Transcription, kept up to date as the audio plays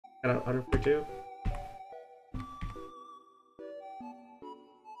Got an order for 2.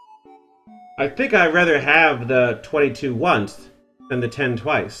 I think I'd rather have the 22 once than the 10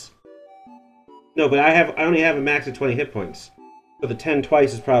 twice. No, but I only have a max of 20 hit points. So the 10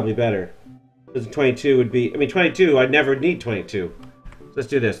 twice is probably better. Because the 22 would be... I mean, 22, I'd never need 22. So let's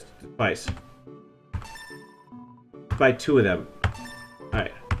do this twice. Buy 2 of them.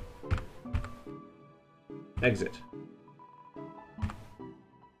 Alright. Exit.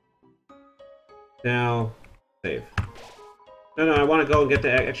 Now, save. No, I want to go and get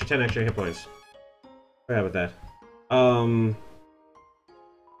the extra 10 extra hit points. Forgot about that.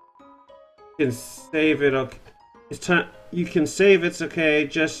 You can save it. Okay, it's time. You can save. It's okay.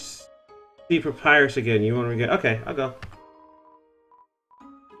 Just see Papyrus again. You want to get? Okay, I'll go.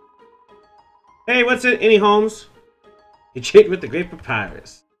 Hey, what's it? Any homes? You cheat with the Great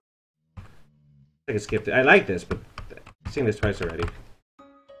Papyrus. I can skip it. I like this, but I've seen this twice already.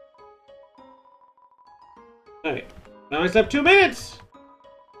 Alright. Now it's up 2 minutes!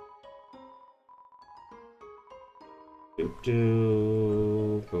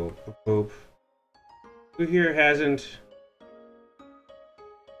 Who here hasn't...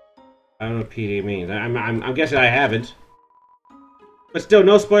 I don't know what PD means. I'm guessing I haven't. But still,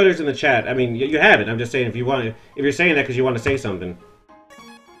 no spoilers in the chat. I mean, you haven't. I'm just saying if you want to... If you're saying that because you want to say something.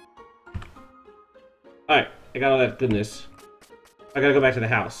 Alright, I got all that goodness. I gotta go back to the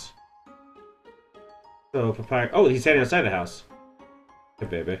house. So, Papyrus... Oh, he's standing outside the house. Hey,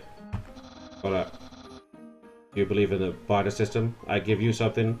 baby. Hold up. Do you believe in the barter system? I give you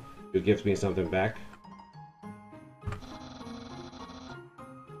something, you give me something back.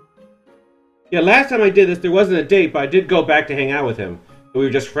 Yeah, last time I did this, there wasn't a date, but I did go back to hang out with him. We were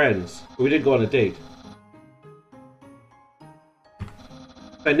just friends. But we did go on a date.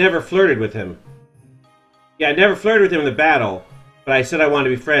 I never flirted with him. Yeah, I never flirted with him in the battle, but I said I wanted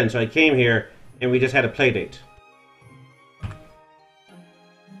to be friends, so I came here, and we just had a play date.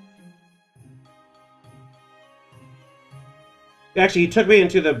 Actually, he took me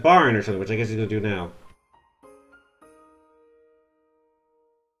into the barn or something, which I guess he's gonna do now.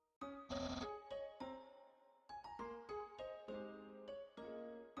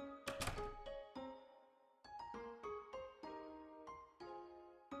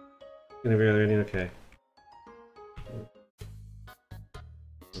 Every other ending, okay.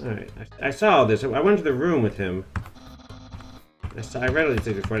 Alright, I saw all this. I went to the room with him. I read all these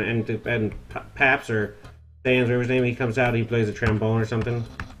things before, and Paps or Sans, whatever his name, he comes out, he plays a trombone or something.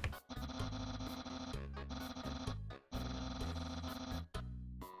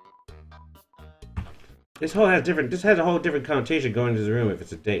 This has a whole different connotation going into the room if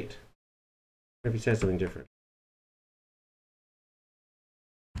it's a date. Or if he says something different.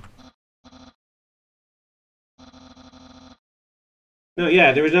 No,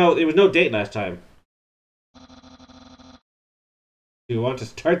 yeah, there was no date last time. Do you want to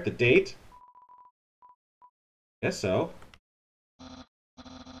start the date? Guess so.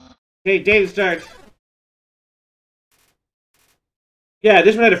 Okay, date start. Yeah,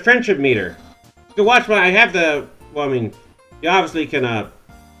 this one had a friendship meter. You can watch I have the... Well, I mean, you obviously can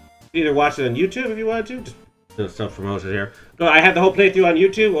either watch it on YouTube if you want to. Just do self-promotion here. No, I have the whole playthrough on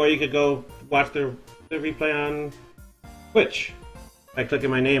YouTube, or you could go watch the replay on Twitch by clicking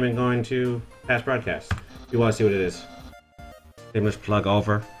my name and going to past broadcasts. If you want to see what it is. Shameless plug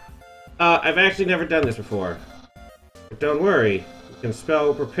over. I've actually never done this before. But don't worry, you can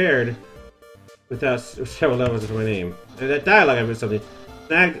spell prepared without several levels of my name. And that dialogue, I missed something.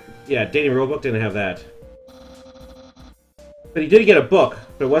 Yeah, dating rulebook didn't have that. But he did get a book,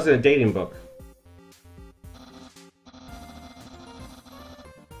 but it wasn't a dating book.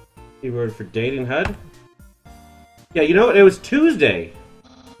 Keyword for dating HUD? Yeah, you know what? It was Tuesday.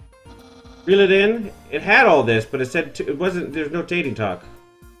 Reel it in. It had all this, but it said it wasn't. There's no dating talk.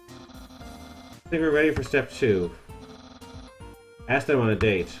 I think we're ready for step 2. Ask them on a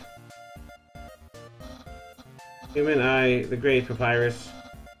date. Human, the Great Papyrus,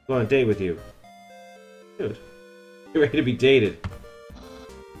 go on a date with you. Dude, you're ready to be dated.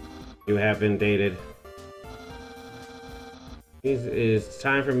 You have been dated. It's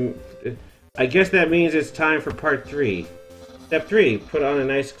time for... I guess that means it's time for part 3. Step 3, put on a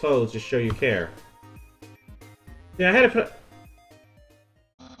nice clothes to show you care. Yeah, I had to put...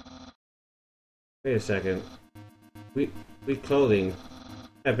 Wait a second. Weak clothing.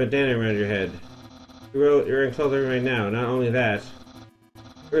 Have bandana around your head. You're in clothing right now. Not only that,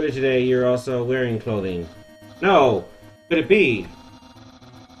 earlier today you're also wearing clothing. No! Could it be?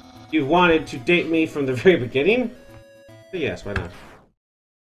 You wanted to date me from the very beginning? But yes, why not?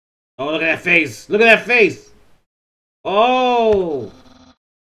 Oh, look at that face! Look at that face! Oh!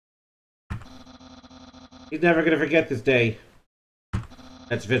 He's never gonna forget this day.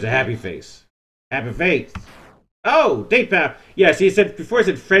 That's if it's a happy face. Happy face. Oh, date power. Yeah, see, it said before it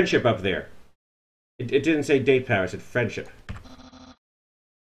said friendship up there. It didn't say date power, it said friendship.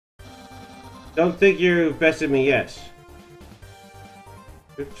 Don't think you've bested me yet.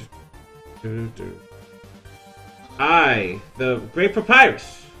 I, the great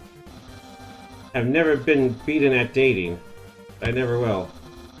Papyrus, have never been beaten at dating. I never will.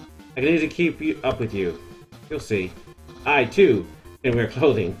 I can easily keep up with you. You'll see. I, too, can wear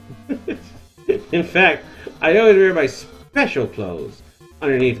clothing. In fact, I always wear my special clothes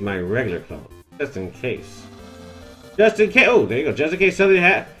underneath my regular clothes. Just in case. Just in case. Oh, there you go. Just in case somebody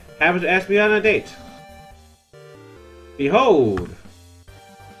happens to ask me on a date. Behold.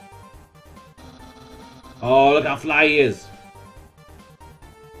 Oh, look how fly he is.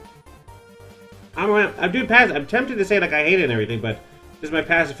 I'm tempted to say like I hate it and everything, but this is my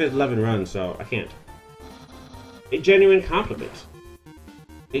pacifist love and run, so I can't. A genuine compliment.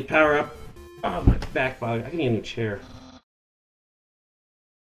 A power up. Oh, my back bother. I can need a new chair.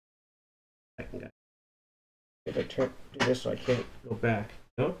 I can get. If I do this so I can't go back.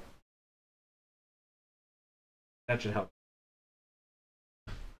 No? That should help.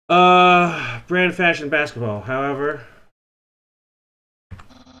 Brand fashion basketball. However,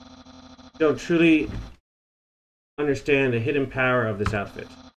 don't truly understand the hidden power of this outfit.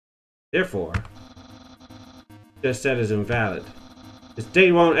 Therefore, just said is invalid. This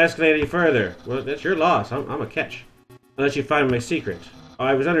date won't escalate any further. Well, that's your loss. I'm a catch. Unless you find my secret. Oh,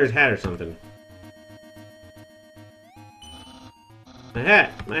 I was under his hat or something. My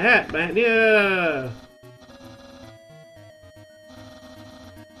hat! My hat! My hat! Yeah!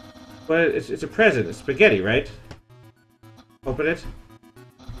 But it's a present. It's spaghetti, right? Open it.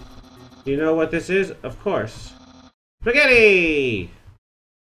 Do you know what this is? Of course. Spaghetti!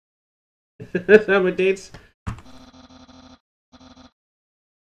 That's how my dates...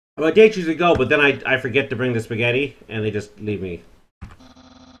 My dates usually go, but then I forget to bring the spaghetti, and they just leave me.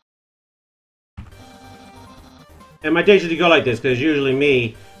 And my dates usually go like this, because usually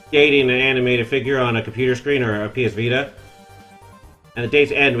me dating an animated figure on a computer screen or a PS Vita. And the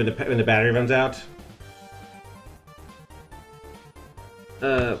dates end when the battery runs out.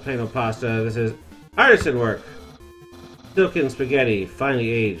 Plain old pasta. This is artisan work. Silken spaghetti, finely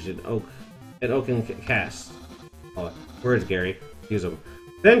aged in oaken cast. Oh, words, Gary. Use them.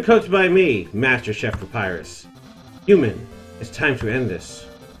 Then cooked by me, Master Chef Papyrus. Human, it's time to end this.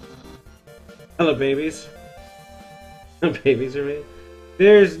 Hello, babies. Babies are me?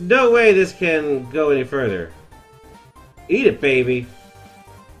 There's no way this can go any further. Eat it, baby.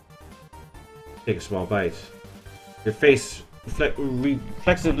 Take a small bite. Your face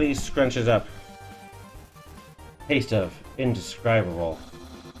reflexively scrunches up. Taste of indescribable.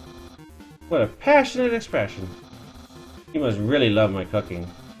 What a passionate expression. You must really love my cooking.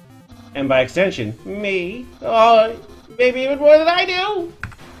 And by extension, me. Oh, maybe even more than I do.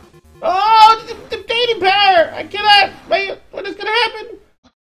 Oh, the dating power! I cannot. What is going to happen?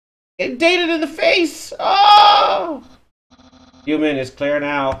 Get dated in the face. Oh! Human, it's clear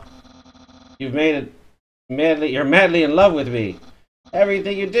now. You've made it madly. You're madly in love with me.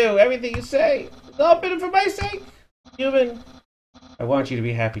 Everything you do, everything you say, it's all been for my sake. Human, I want you to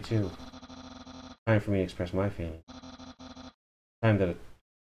be happy too. Time for me to express my feelings. Time that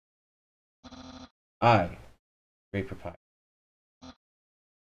I, great Papyrus.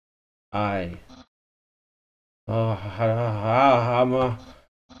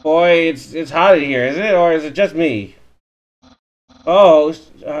 Boy, it's hot in here, isn't it? Or is it just me? Oh,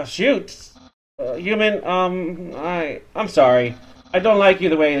 shoot. Human, I'm sorry. I don't like you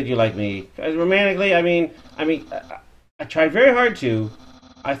the way that you like me. Romantically, I mean, I tried very hard to.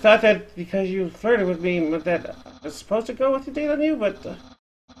 I thought that because you flirted with me, that I was supposed to go with the date on you, but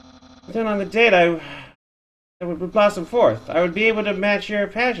then on the date, I would blossom forth. I would be able to match your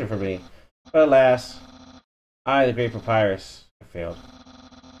passion for me. But alas, I, the great Papyrus, have failed.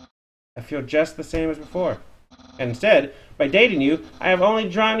 I feel just the same as before. And instead, by dating you, I have only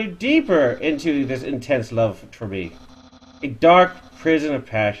drawn you deeper into this intense love for me. A dark prison of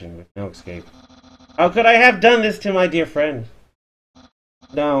passion with no escape. How could I have done this to my dear friend?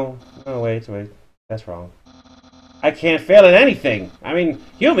 No, wait. That's wrong. I can't fail at anything. I mean,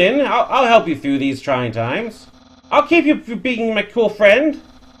 human, I'll help you through these trying times. I'll keep you from being my cool friend.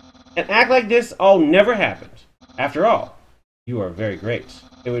 And act like this all never happened. After all, you are very great.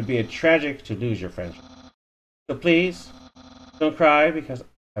 It would be tragic to lose your friendship. So please, don't cry because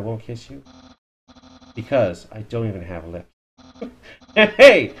I won't kiss you. Because I don't even have lips. And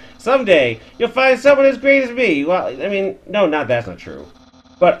hey, someday you'll find someone as great as me. Well, I mean, no, that's not true.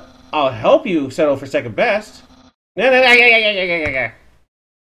 But I'll help you settle for second best. No, no, no, yeah.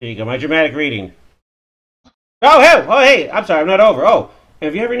 Here you go, my dramatic reading. Hey, I'm sorry, I'm not over. Oh, and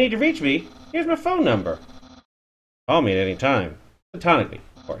if you ever need to reach me, here's my phone number. Call me at any time. Platonically,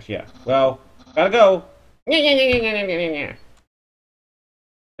 of course, yeah. Well, gotta go. There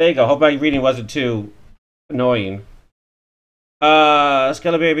you go. Hope my reading wasn't too annoying.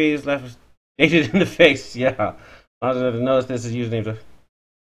 Skeleton babies left dated in the face. Yeah. I was notice this is username.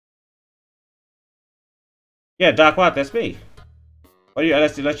 Yeah, Doc Watt, that's me. What do you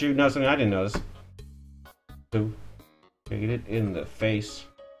let you know something I didn't notice? So, dated in the face.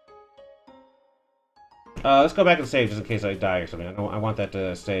 Let's go back and save just in case I die or something. I want that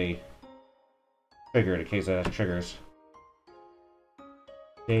to stay triggered in case that has triggers.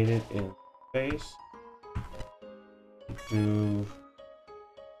 Dated in face. To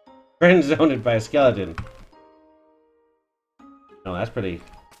friend zoned by a skeleton. No, that's pretty.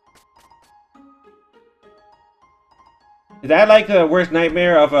 Is that like the worst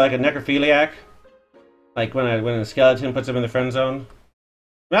nightmare of like a necrophiliac? Like when a skeleton puts him in the friend zone?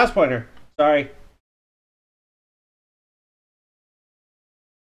 Mouse pointer. Sorry.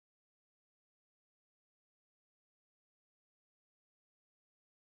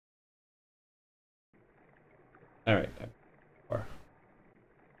 All right.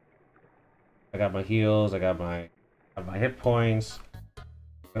 I got my heals. I got my hit points.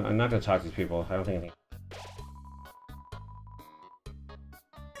 I'm not gonna talk to these people. I don't think anything.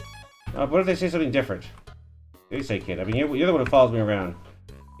 What if they say something different? What do you say, kid? I mean, you're the one who follows me around.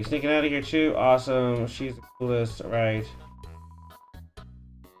 You sneaking out of here too? Awesome. She's the coolest. All right.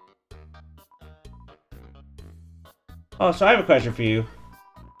 Oh, so I have a question for you.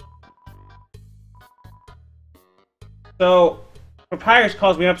 So, Papyrus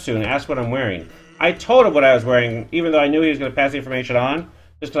calls me up soon and asks what I'm wearing. I told him what I was wearing, even though I knew he was going to pass the information on,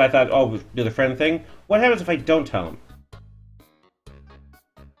 just because I thought, oh, we'll do the friend thing. What happens if I don't tell him?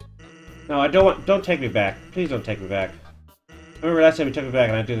 No, I don't want. Don't take me back. Please don't take me back. I remember last time he took me back,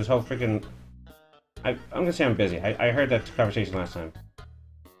 and I do this whole freaking. I'm gonna say I'm busy. I heard that conversation last time.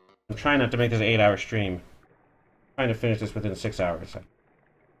 I'm trying not to make this an 8-hour stream. I'm trying to finish this within 6 hours.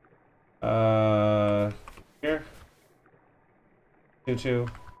 Here. 2-2.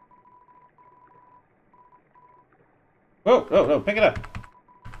 Whoa, no, pick it up.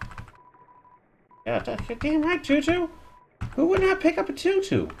 Yeah, damn right, 2-2. Who would not pick up a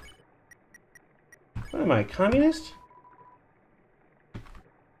 2-2? What am I, communist?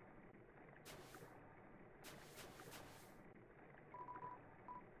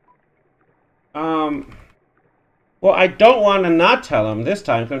 Well, I don't want to not tell him this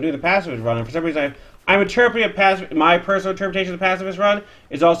time because I'm doing the pacifist run, and for some reason I'm interpreting my personal interpretation of the pacifist run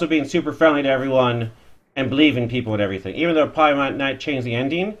is also being super friendly to everyone and believing people and everything, even though it probably might not change the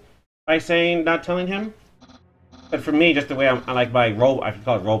ending by saying not telling him. But for me, just the way I like my role, I could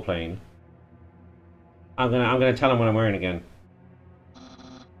call it role playing. I'm gonna tell him what I'm wearing again.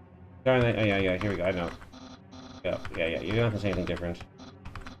 Oh, yeah, here we go. I know. Yeah. You're not gonna say anything different.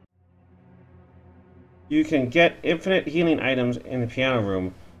 You can get infinite healing items in the piano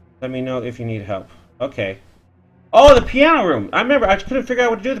room. Let me know if you need help. Okay. Oh, the piano room! I remember, I couldn't figure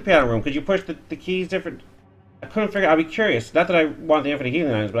out what to do with the piano room, because you push the keys different... I couldn't figure out, I'd be curious. Not that I want the infinite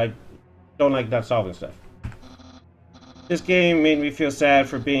healing items, but I don't like not solving stuff. This game made me feel sad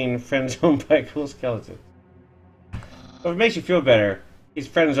for being friend-zoned by a cool skeleton. But if it makes you feel better, he's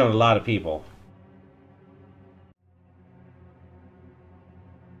friend-zoned a lot of people.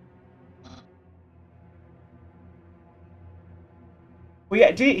 Well,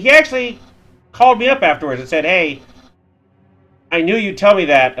 yeah, he actually called me up afterwards and said, "Hey, I knew you'd tell me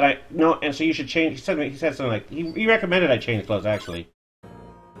that, and so you should change." He said something like he recommended I change clothes. Actually,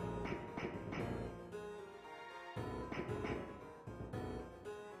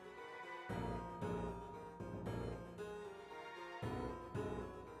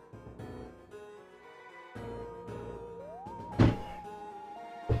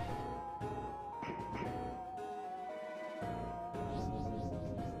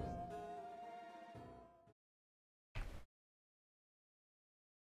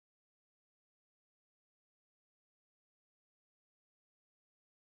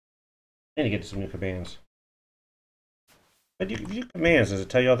 I need to get to some new commands. But you do commands. Does it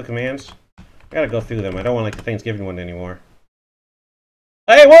tell you all the commands? I gotta go through them. I don't want like the Thanksgiving one anymore.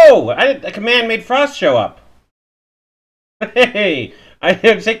 Hey, whoa! A command made Frost show up. Hey, I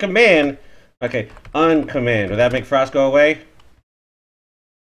didn't say command. Okay, uncommand. Would that make Frost go away?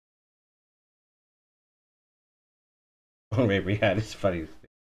 Oh, maybe. Yeah, it's funny.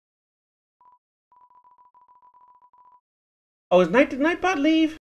 Oh, did Nightbot leave?